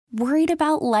Worried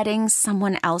about letting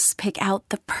someone else pick out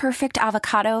the perfect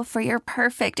avocado for your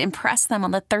perfect impress them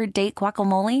on the third date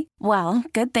guacamole? Well,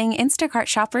 good thing Instacart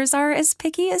shoppers are as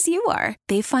picky as you are.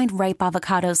 They find ripe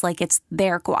avocados like it's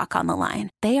their guac on the line.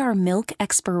 They are milk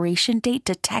expiration date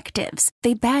detectives.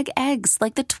 They bag eggs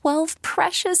like the 12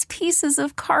 precious pieces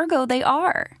of cargo they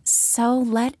are. So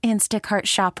let Instacart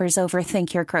shoppers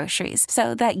overthink your groceries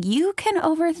so that you can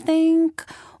overthink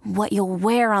what you'll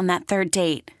wear on that third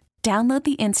date. Download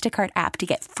the Instacart app to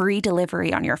get free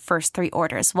delivery on your first 3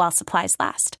 orders while supplies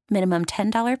last. Minimum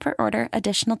 $10 per order.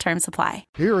 Additional terms apply.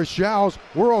 Here is Shows.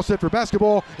 We're all set for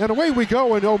basketball, and away we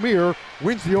go, and O'Meara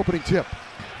wins the opening tip.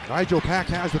 Nigel Pack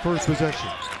has the first possession.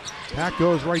 Pack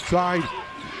goes right side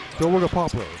to Wooga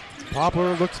Poplar.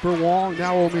 Poplar looks for Wong,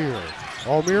 now O'Meara.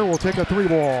 O'Meara will take a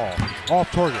 3-ball.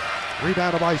 Off target.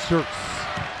 Rebounded by Sturts.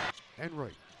 And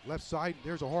right. Left side,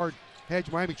 there's a hard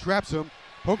hedge. Miami traps him.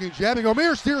 Poking, jabbing,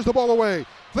 O'Meara steers the ball away.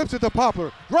 Flips it to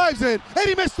Poplar, drives in, and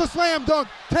he missed the slam dunk.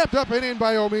 Tapped up and in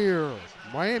by O'Meara.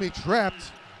 Miami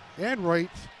trapped. Enright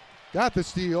got the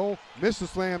steal, missed the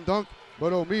slam dunk,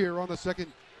 but O'Meara on the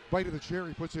second bite of the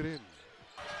cherry puts it in.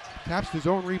 Taps his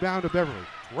own rebound to Beverly.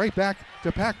 Right back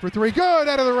to Pack for 3. Good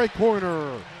out of the right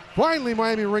corner. Finally,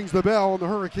 Miami rings the bell, and the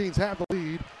Hurricanes have the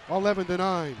lead,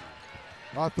 11-9.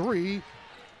 A 3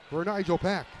 for Nigel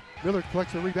Pack. Miller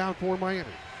collects the rebound for Miami.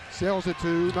 Sails it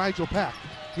to Nigel Pack.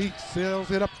 He sails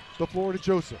it up the floor to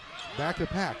Joseph. Back to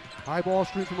Pack. High ball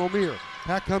screen from O'Meara.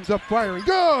 Pack comes up firing.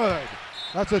 Good!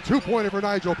 That's a 2-pointer for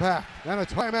Nigel Pack. And a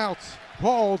timeout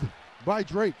called by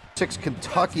Drake. 6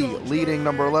 Kentucky leading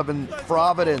number 11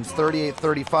 Providence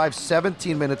 38-35.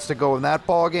 17 minutes to go in that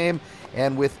ball game.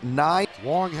 And with 9.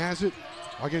 Wong has it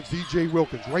against DJ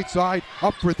Wilkins. Right side,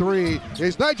 up for 3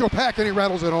 is Nigel Pack, and he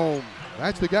rattles it home.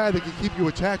 That's the guy that can keep you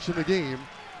attached in the game.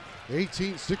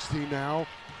 18-16 now.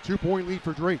 2-point lead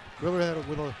for Drake. Miller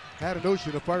had a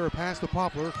notion to fire a pass to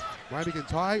Poplar. Miami can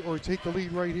tie or take the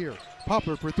lead right here.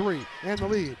 Poplar for 3 and the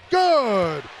lead.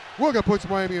 Good! Wooga puts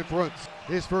Miami in front.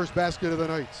 His first basket of the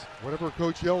night. Whatever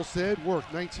Coach Yell said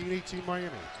worked. 19-18 Miami.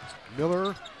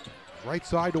 Miller, right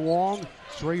side to Wong.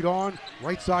 Straight on.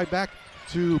 Right side back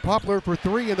to Poplar for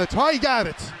 3 and the tie. Got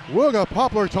it! Wooga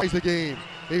Poplar ties the game.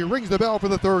 He rings the bell for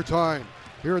the 3rd time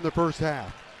here in the first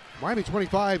half. Miami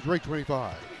 25, Drake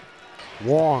 25.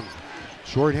 Wong,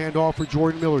 short handoff for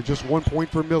Jordan Miller. Just 1 point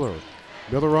for Miller.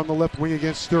 Miller on the left wing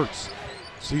against Sturts.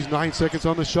 Sees 9 seconds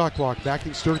on the shot clock.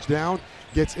 Backing Sturts down.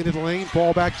 Gets into the lane.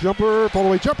 Fall back jumper. Fall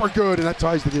away jumper. Good. And that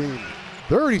ties the game.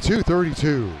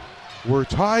 32-32. We're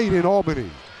tied in Albany.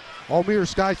 O'Meara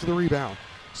skies for the rebound.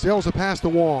 Sails a pass to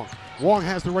Wong. Wong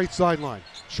has the right sideline.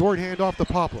 Short handoff to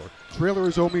Poplar. Trailer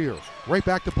is O'Meara. Right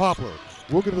back to Poplar.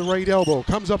 We'll get to the right elbow.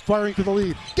 Comes up firing to the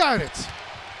lead. Got it!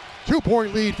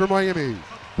 2-point lead for Miami.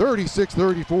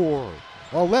 36-34.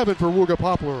 11 for Wooga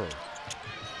Poplar.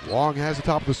 Wong has the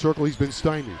top of the circle. He's been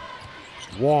stymied.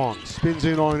 Wong spins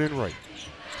in on Enright.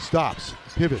 Stops.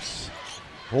 Pivots.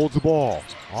 Holds the ball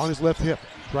on his left hip.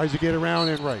 Tries to get around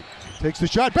Enright. Takes the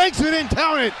shot. Banks it in.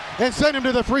 Count it. And send him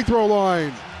to the free throw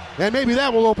line. And maybe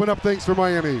that will open up things for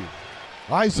Miami.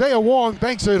 Isaiah Wong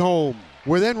banks it home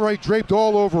with Enright draped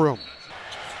all over him.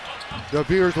 De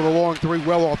Beers with a long 3,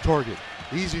 well off target.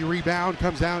 Easy rebound,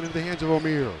 comes down into the hands of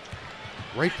O'Meara.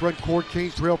 Right front court,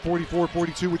 Canes trail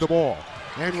 44-42 with the ball.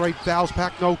 Enright fouls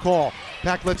Pack, no call.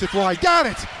 Pack lets it fly, got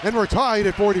it! And we're tied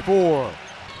at 44.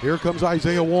 Here comes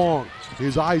Isaiah Wong.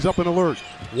 His eyes up and alert.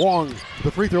 Wong,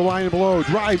 the free throw line and below,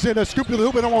 drives in, a scoop to the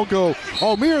hoop, and it won't go.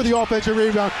 O'Meara, the offensive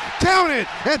rebound. Count it!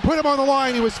 And put him on the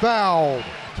line, he was fouled.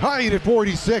 Tied at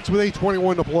 46 with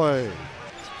 8:21 to play.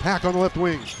 Pack on the left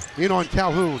wing, in on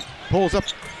Calhoun. Pulls up,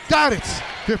 got it!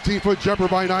 15-foot jumper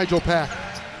by Nigel Pack.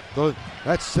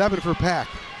 That's 7 for Pack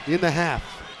in the half.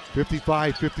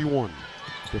 55-51.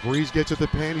 DeVries gets at the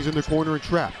Penn, he's in the corner and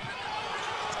trapped.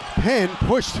 Penn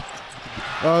pushed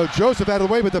Joseph out of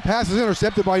the way, but the pass is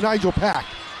intercepted by Nigel Pack.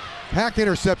 Pack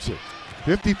intercepts it.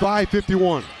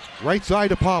 55-51. Right side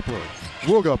to Poplar.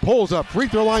 Wooga pulls up, free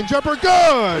throw line jumper,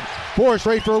 good! 4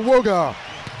 straight for Wooga.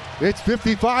 It's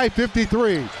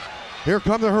 55-53. Here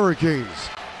come the Hurricanes.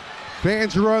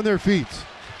 Fans are on their feet.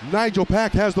 Nigel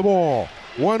Pack has the ball.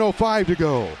 1:05 to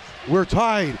go. We're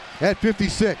tied at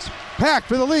 56. Pack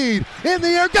for the lead. In the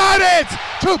air. Got it!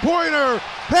 2-pointer.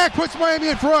 Pack puts Miami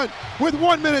in front with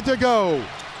 1 minute to go.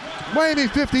 Miami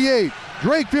 58.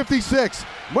 Drake 56.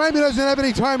 Miami doesn't have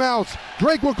any timeouts.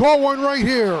 Drake will call one right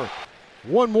here.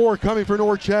 One more coming for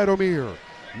North Chad O'Meara.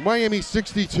 Miami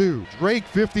 62. Drake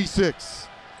 56.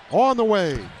 On the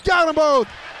way. Got them both.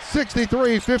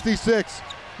 63-56.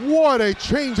 What a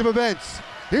change of events.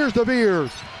 Here's De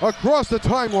Beers across the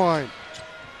timeline.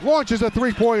 launches a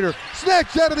three-pointer.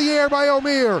 Snatched out of the air by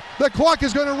Omier. The clock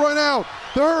is going to run out.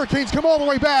 The Hurricanes come all the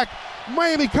way back.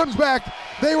 Miami comes back.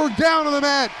 They were down on the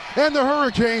mat, and the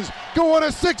Hurricanes go on a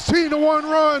 16-1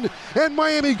 run, and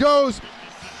Miami goes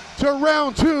to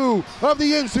round 2 of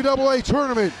the NCAA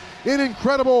Tournament in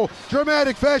incredible,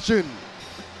 dramatic fashion.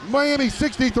 Miami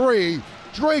 63,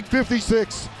 Drake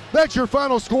 56. That's your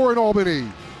final score in Albany.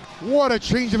 What a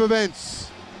change of events.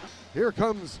 Here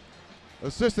comes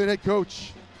assistant head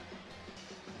coach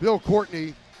Bill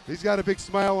Courtney. He's got a big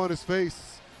smile on his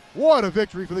face. What a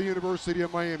victory for the University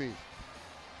of Miami.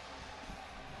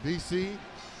 BC,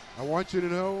 I want you to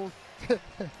know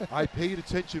I paid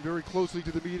attention very closely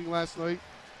to the meeting last night,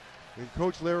 and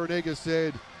Coach Larinaga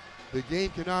said the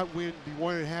game cannot be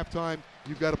won at halftime.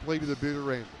 You've got to play to the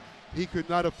bitter end. He could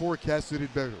not have forecasted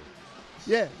it better.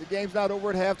 Yeah, the game's not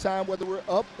over at halftime, whether we're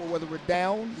up or whether we're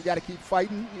down. You got to keep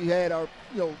fighting. We had our,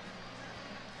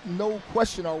 no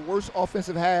question, our worst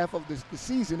offensive half of the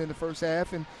season in the first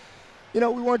half, and we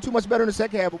weren't too much better in the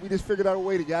second half, but we just figured out a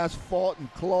way. The guys fought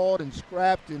and clawed and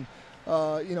scrapped, and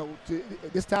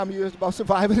this time of year is about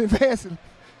surviving and advancing.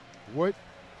 What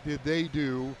did they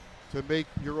do to make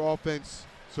your offense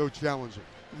so challenging?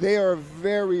 They are a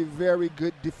very, very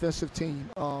good defensive team.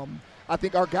 I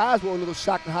think our guys were a little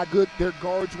shocked at how good their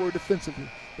guards were defensively.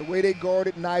 The way they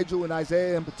guarded Nigel and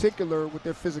Isaiah in particular with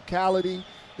their physicality,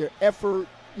 their effort,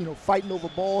 fighting over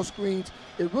ball screens,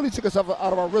 it really took us out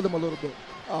of our rhythm a little bit.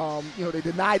 They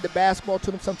denied the basketball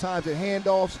to them sometimes at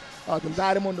handoffs,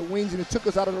 denied them on the wings, and it took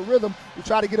us out of the rhythm. We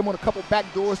tried to get them on a couple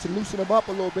back doors to loosen them up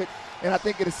a little bit, and I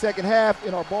think in the second half,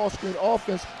 in our ball screen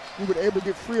offense, we were able to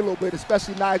get free a little bit,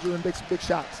 especially Nigel and big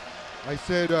shots. I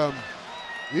said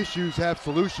issues have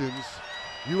solutions.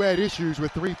 You had issues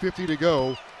with 3:50 to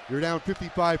go. You're down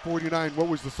 55-49. What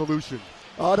was the solution?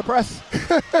 The press.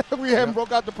 We haven't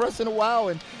broke out the press in a while,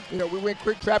 and we went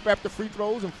quick trap after free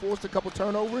throws and forced a couple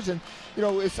turnovers, and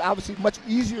it's obviously much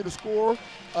easier to score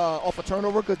off a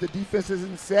turnover because the defense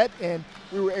isn't set, and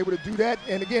we were able to do that.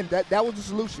 And again, that was the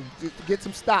solution, to get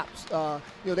some stops.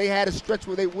 They had a stretch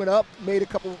where they went up, made a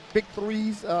couple big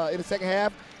threes in the second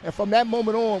half, and from that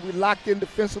moment on, we locked in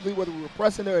defensively, whether we were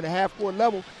pressing there at the half-court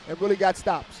level, and really got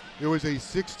stops. It was a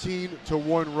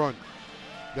 16-1 run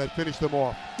that finished them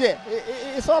off. Yeah,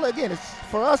 it's all, again,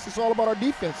 for us, it's all about our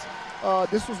defense.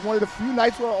 This was one of the few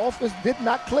nights where our offense did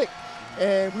not click,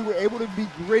 and we were able to be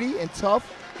gritty and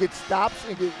tough, get stops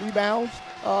and get rebounds,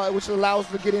 which allows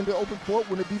us to get into open court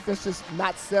when the defense is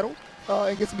not settled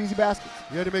and get some easy baskets.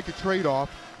 You had to make a trade-off.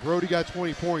 Brody got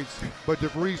 20 points, but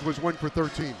DeVries was 1 for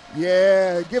 13.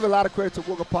 Yeah, give a lot of credit to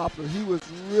Wooga Poplar. He was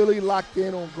really locked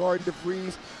in on guarding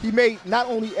DeVries. He made not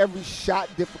only every shot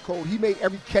difficult, he made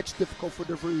every catch difficult for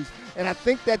DeVries. And I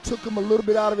think that took him a little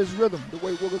bit out of his rhythm, the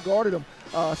way Wooga guarded him.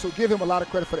 So give him a lot of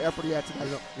credit for the effort he had tonight.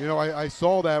 I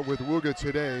saw that with Wooga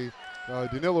today.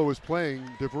 Danilo was playing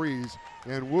DeVries,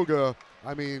 and Wooga,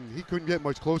 he couldn't get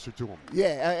much closer to him.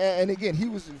 Yeah, and again, he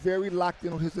was very locked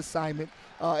in on his assignment.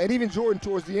 And even Jordan,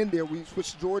 towards the end there, we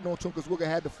switched Jordan on to him because Wooga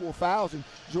had the 4 fouls, and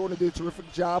Jordan did a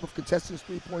terrific job of contesting his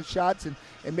three-point shots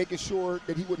and making sure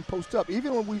that he wouldn't post up.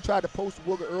 Even when we tried to post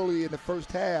Wooga early in the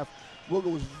first half,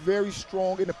 Wooga was very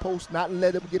strong in the post, not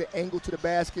letting him get an angle to the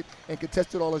basket, and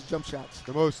contested all his jump shots.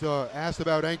 The most asked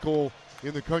about ankle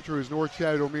in the country is North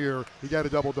Chad Omier. He got a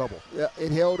double-double. Yeah,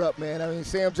 it held up, man.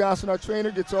 Sam Johnson, our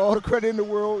trainer, gets all the credit in the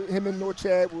world. Him and North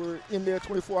Chad were in there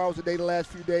 24 hours a day the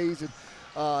last few days, and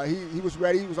he was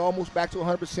ready. He was almost back to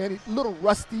 100%. He's a little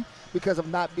rusty because of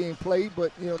not being played,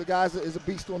 but the guy is a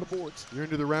beast on the boards. You're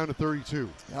into the round of 32.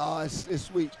 Oh, it's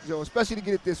sweet. Especially to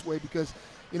get it this way because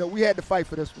we had to fight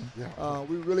for this one. Yeah.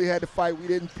 We really had to fight. We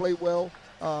didn't play well,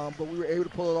 but we were able to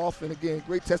pull it off. And again,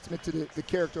 great testament to the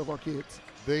character of our kids.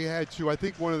 They had to. I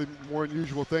think one of the more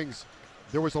unusual things,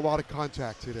 there was a lot of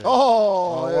contact today.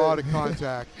 Oh, a lot of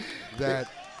contact that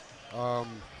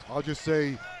I'll just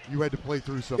say you had to play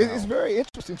through somehow. It's very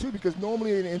interesting, too, because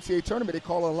normally in the NCAA tournament, they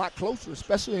call it a lot closer,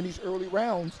 especially in these early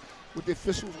rounds with the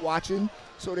officials watching.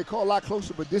 So they call a lot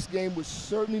closer, but this game was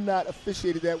certainly not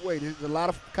officiated that way. There's a lot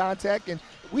of contact, and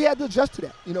we had to adjust to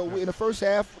that. In the first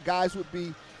half, guys would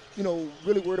be,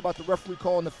 really worried about the referee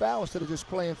calling the foul instead of just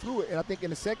playing through it. And I think in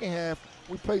the second half,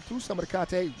 we played through some of the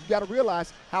contact. Hey, you got to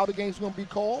realize how the game's going to be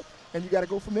called, and you got to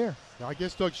go from there. Now, I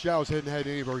guess Doug Schaus hadn't had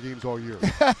any of our games all year.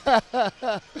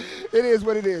 It is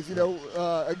what it is.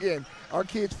 Again, our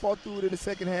kids fought through it in the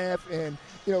second half, and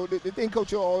the thing Coach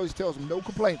Hill always tells them, no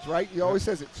complaints, right? He always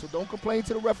says it. So don't complain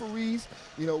to the referees.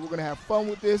 We're going to have fun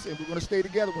with this, and we're going to stay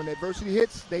together. When adversity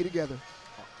hits, stay together.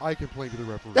 I complain to the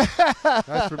referee.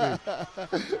 That's for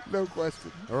me. No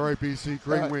question. All right, BC,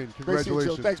 great win.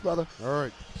 Congratulations. Thanks, brother. All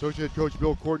right, Associate Coach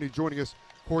Bill Courtney joining us.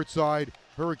 courtside.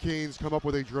 Hurricanes come up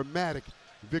with a dramatic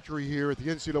victory here at the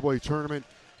NCAA Tournament.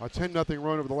 A 10-0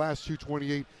 run over the last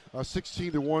 2:28, a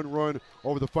 16-1 run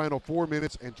over the final 4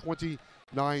 minutes and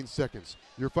 29 seconds.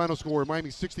 Your final score, Miami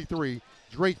 63,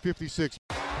 Drake 56.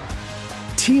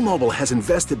 T-Mobile has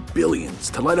invested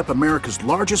billions to light up America's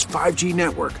largest 5G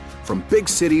network, from big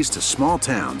cities to small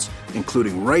towns,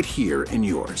 including right here in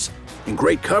yours. And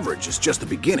great coverage is just the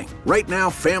beginning. Right now,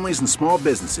 families and small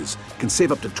businesses can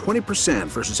save up to 20%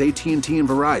 versus AT&T and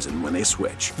Verizon when they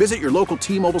switch. Visit your local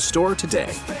T-Mobile store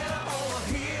today.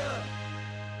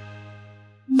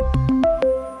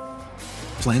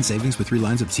 Plan savings with 3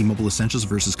 lines of T-Mobile Essentials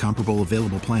versus comparable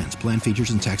available plans. Plan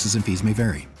features and taxes and fees may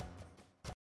vary.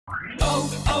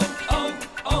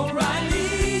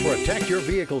 Protect your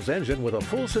vehicle's engine with a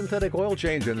full synthetic oil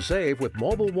change and save with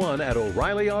Mobile One at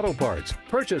O'Reilly Auto Parts.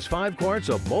 Purchase 5 quarts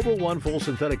of Mobile One full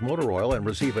synthetic motor oil and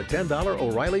receive a $10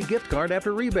 O'Reilly gift card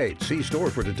after rebate. See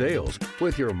store for details.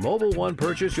 With your Mobile One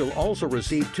purchase, you'll also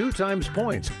receive 2 times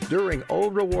points during O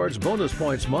Rewards Bonus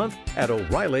Points Month at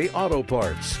O'Reilly Auto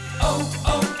Parts.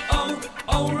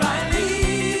 O'Reilly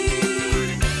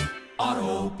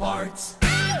Auto Parts.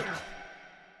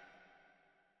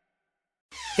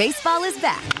 Baseball is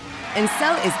back, and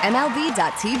so is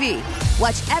MLB.tv.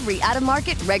 Watch every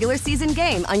out-of-market regular season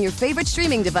game on your favorite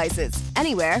streaming devices,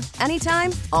 anywhere,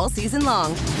 anytime, all season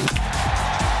long.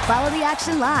 Follow the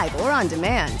action live or on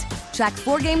demand. Track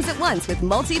 4 games at once with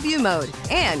multi-view mode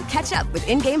and catch up with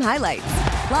in-game highlights.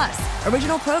 Plus,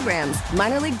 original programs,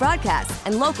 minor league broadcasts,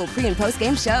 and local pre- and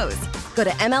post-game shows. Go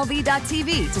to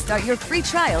MLB.tv to start your free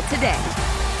trial today.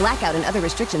 Blackout and other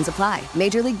restrictions apply.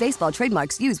 Major League Baseball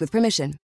trademarks used with permission.